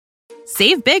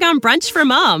Save big on brunch for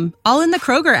mom, all in the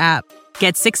Kroger app.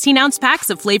 Get 16-ounce packs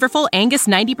of flavorful Angus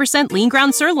 90% lean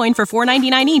ground sirloin for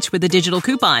 $4.99 each with a digital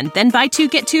coupon. Then buy 2,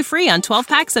 get 2 free on 12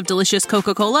 packs of delicious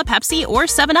Coca-Cola, Pepsi, or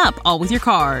 7-Up, all with your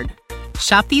card.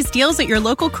 Shop these deals at your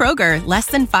local Kroger, less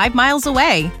than 5 miles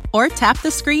away. Or tap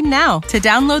the screen now to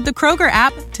download the Kroger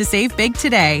app to save big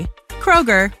today.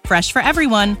 Kroger, fresh for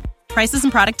everyone. Prices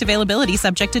and product availability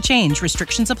subject to change.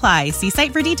 Restrictions apply. See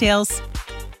site for details.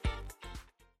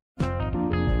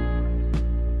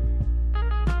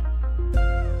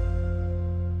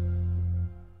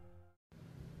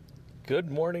 Good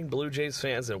morning, Blue Jays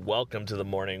fans, and welcome to the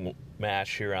Morning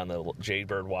Mash here on the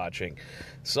Jaybird Watching.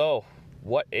 So,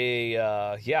 what a,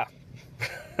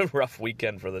 rough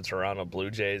weekend for the Toronto Blue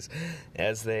Jays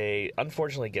as they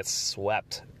unfortunately get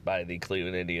swept by the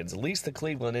Cleveland Indians. At least the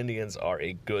Cleveland Indians are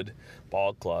a good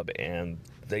ball club, and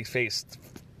they faced,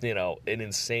 an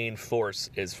insane force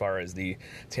as far as the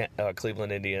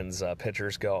Cleveland Indians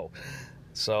pitchers go.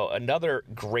 So another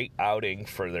great outing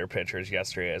for their pitchers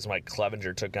yesterday as Mike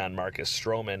Clevinger took on Marcus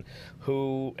Stroman,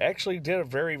 who actually did a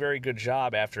very, very good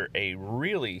job after a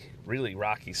really, really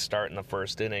rocky start in the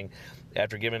first inning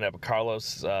after giving up a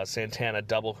Carlos Santana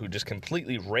double who just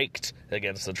completely raked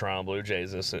against the Toronto Blue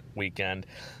Jays this weekend.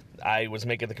 I was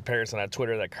making the comparison on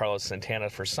Twitter that Carlos Santana,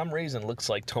 for some reason, looks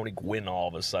like Tony Gwynn all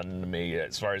of a sudden to me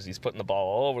as far as he's putting the ball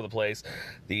all over the place.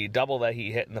 The double that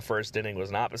he hit in the first inning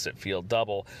was an opposite field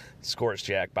double, scores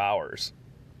Jack Bauers.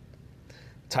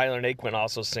 Tyler Naquin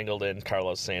also singled in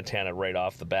Carlos Santana right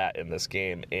off the bat in this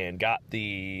game and got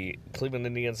the Cleveland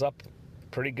Indians up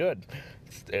pretty good.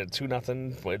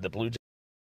 2-0 with the Blue Jays.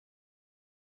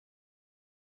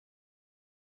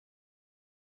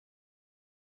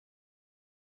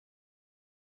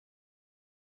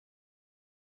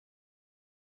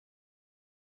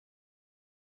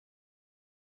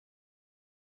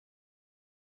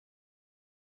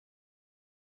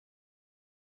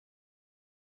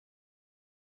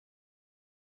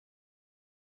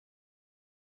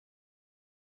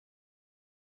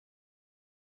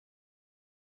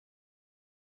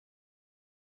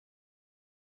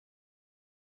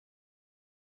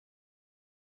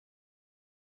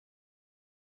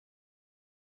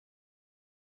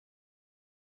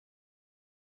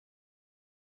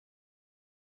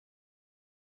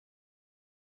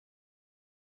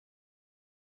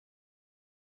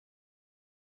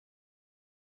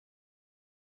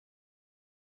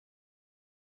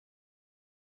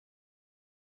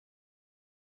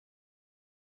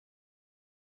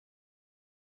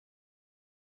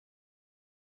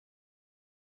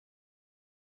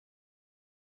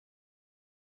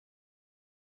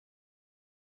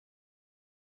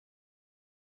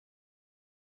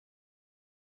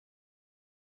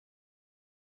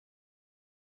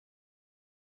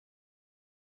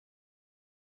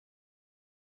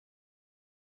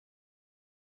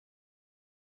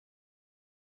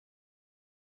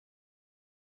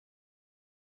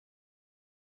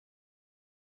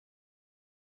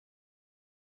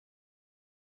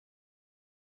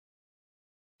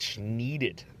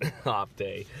 Needed off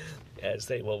day as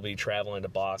they will be traveling to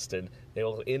Boston. They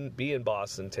will be in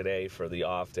Boston today for the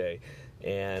off day,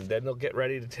 and then they'll get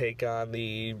ready to take on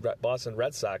the Boston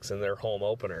Red Sox in their home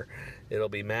opener. It'll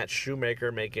be Matt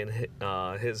Shoemaker making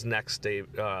his next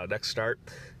start,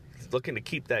 looking to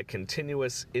keep that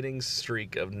continuous innings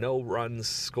streak of no runs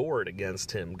scored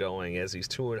against him going as he's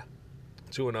 2-0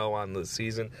 on the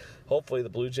season. Hopefully the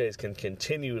Blue Jays can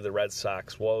continue the Red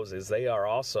Sox woes as they are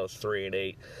also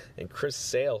 3-8, and Chris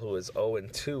Sale, who is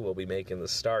 0-2, will be making the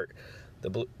start. The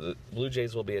Blue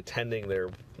Jays will be attending their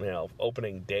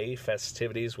opening day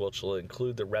festivities, which will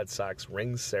include the Red Sox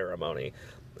ring ceremony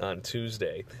on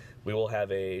Tuesday. We will have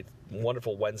a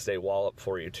wonderful Wednesday wallop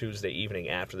for you Tuesday evening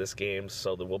after this game,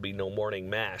 so there will be no morning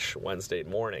mash Wednesday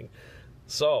morning.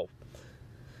 So,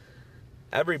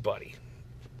 everybody,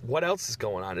 what else is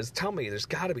going on? Tell me, there's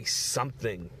got to be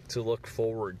something to look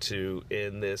forward to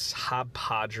in this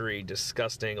haphazard,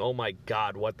 disgusting, oh my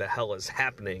God, what the hell is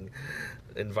happening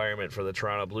environment for the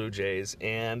Toronto Blue Jays.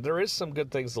 And there is some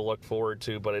good things to look forward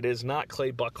to, but it is not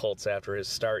Clay Buchholz after his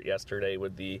start yesterday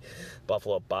with the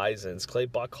Buffalo Bisons. Clay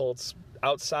Buchholz,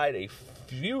 outside a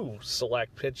few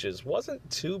select pitches, wasn't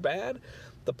too bad.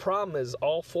 The problem is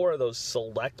all 4 of those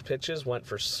select pitches went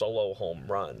for solo home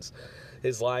runs.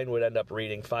 His line would end up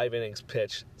reading 5 innings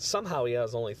pitched. Somehow he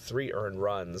has only 3 earned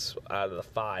runs out of the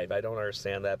 5. I don't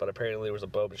understand that, but apparently there was a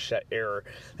Bo Bichette error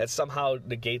that somehow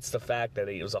negates the fact that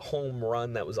it was a home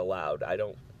run that was allowed. I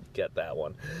don't get that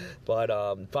one. But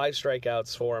 5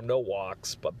 strikeouts for him, no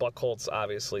walks, but Buchholz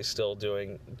obviously still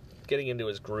getting into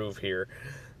his groove here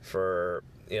for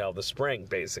the spring,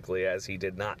 basically, as he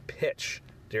did not pitch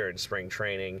during spring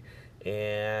training.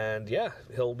 And,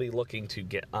 he'll be looking to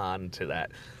get on to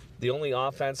that. The only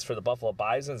offense for the Buffalo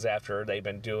Bisons after they've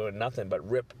been doing nothing but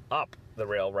rip up the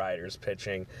Rail Riders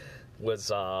pitching was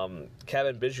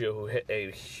Kevin Biggio, who hit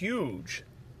a huge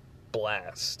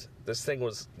blast. This thing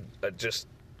was just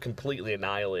completely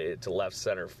annihilated to left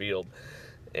center field.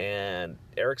 And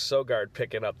Eric Sogard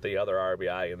picking up the other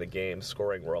RBI in the game,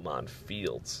 scoring Roman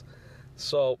Fields.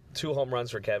 So 2 home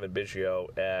runs for Kevin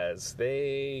Biggio as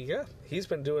he's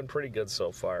been doing pretty good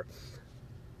so far.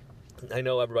 I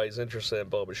know everybody's interested in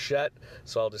Bo Bichette,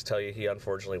 so I'll just tell you he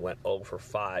unfortunately went 0 for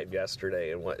 5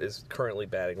 yesterday and is currently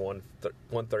batting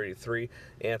 133.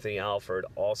 Anthony Alford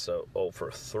also 0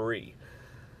 for 3.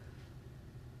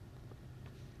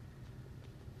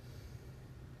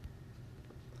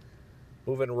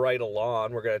 Moving right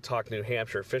along, we're going to talk New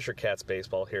Hampshire Fisher Cats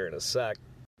baseball here in a sec.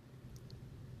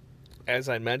 As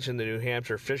I mentioned, the New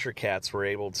Hampshire Fisher Cats were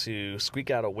able to squeak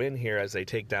out a win here as they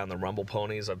take down the Rumble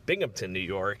Ponies of Binghamton, New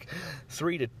York,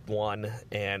 3-1,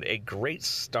 and a great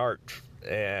start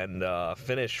and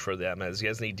finish for them as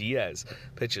Yesny Diaz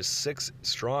pitches 6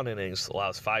 strong innings,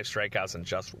 allows 5 strikeouts and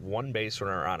just 1 base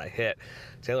runner on a hit.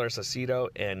 Taylor Saucedo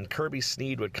and Kirby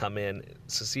Snead would come in.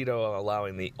 Saucedo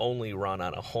allowing the only run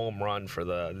on a home run for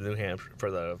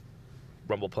the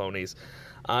Rumble Ponies.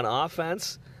 On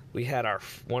offense, we had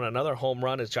another home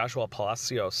run as Joshua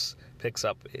Palacios picks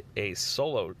up a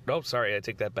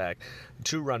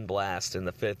 2-run blast in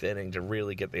the 5th inning to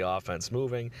really get the offense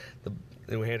moving. The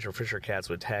New Hampshire Fisher Cats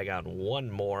would tag on one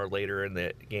more later in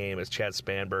the game as Chad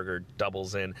Spanberger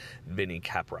doubles in Vinny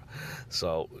Capra.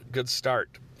 So good start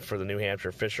for the New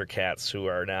Hampshire Fisher Cats, who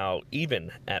are now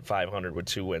even at 500 with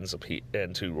 2 wins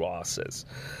and 2 losses.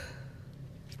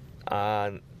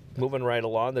 Moving right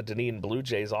along, the Dunedin Blue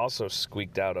Jays also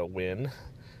squeaked out a win.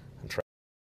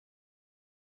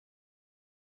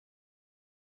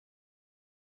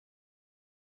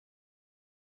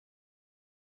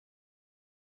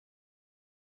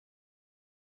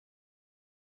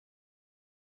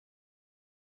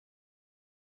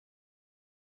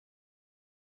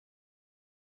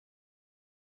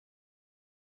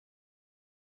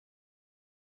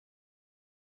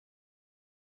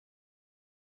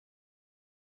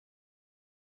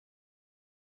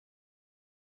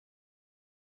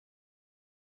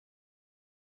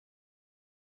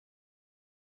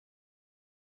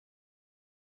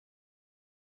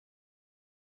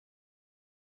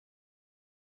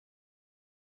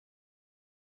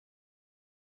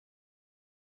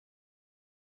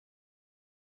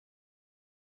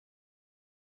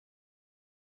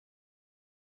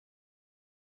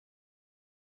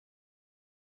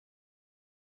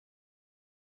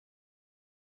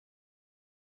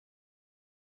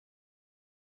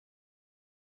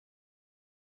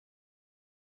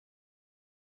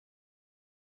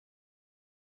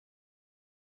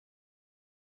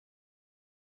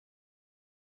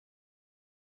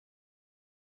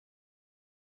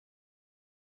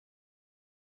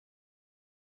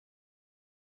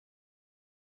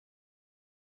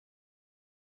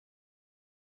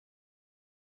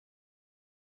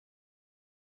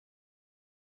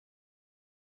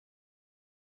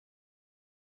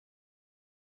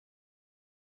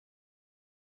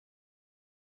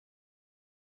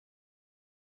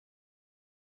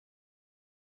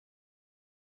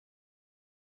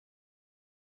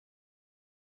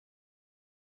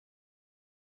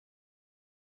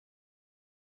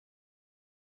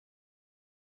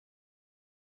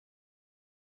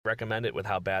 Recommend it with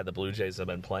how bad the Blue Jays have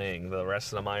been playing. The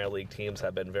rest of the minor league teams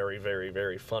have been very, very,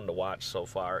 very fun to watch so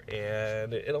far,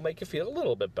 and it'll make you feel a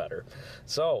little bit better.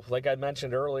 So, like I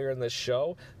mentioned earlier in this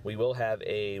show, we will have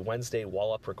a Wednesday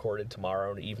wall-up recorded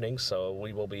tomorrow evening, so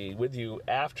we will be with you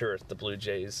after the Blue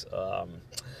Jays'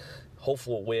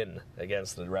 hopeful win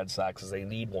against the Red Sox, as they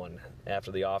need one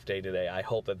after the off day today. I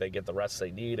hope that they get the rest they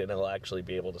need and they'll actually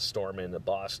be able to storm into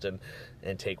Boston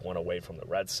and take one away from the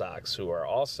Red Sox, who are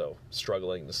also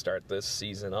struggling to start this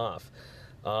season off.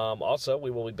 Also,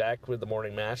 we will be back with the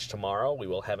morning match tomorrow. We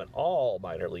will have an all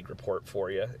minor league report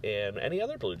for you and any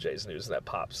other Blue Jays news that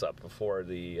pops up before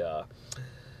the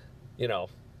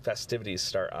festivities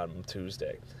start on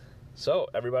Tuesday. So,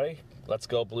 everybody, let's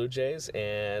go Blue Jays,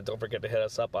 and don't forget to hit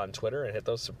us up on Twitter and hit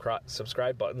those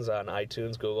subscribe buttons on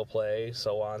iTunes, Google Play,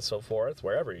 so on and so forth,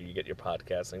 wherever you get your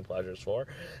podcasting pleasures for.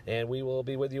 And we will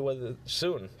be with you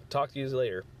soon. Talk to you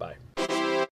later. Bye.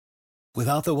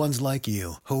 Without the ones like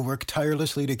you, who work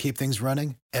tirelessly to keep things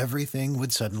running, everything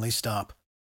would suddenly stop.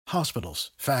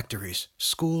 Hospitals, factories,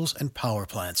 schools, and power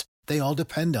plants, they all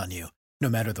depend on you. No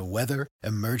matter the weather,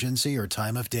 emergency, or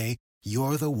time of day,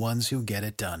 you're the ones who get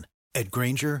it done. At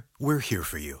Grainger, we're here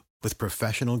for you with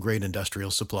professional-grade industrial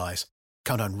supplies.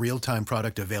 Count on real-time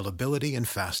product availability and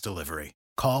fast delivery.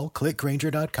 Call, click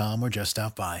Grainger.com, or just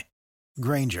stop by.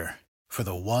 Grainger, for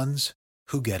the ones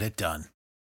who get it done.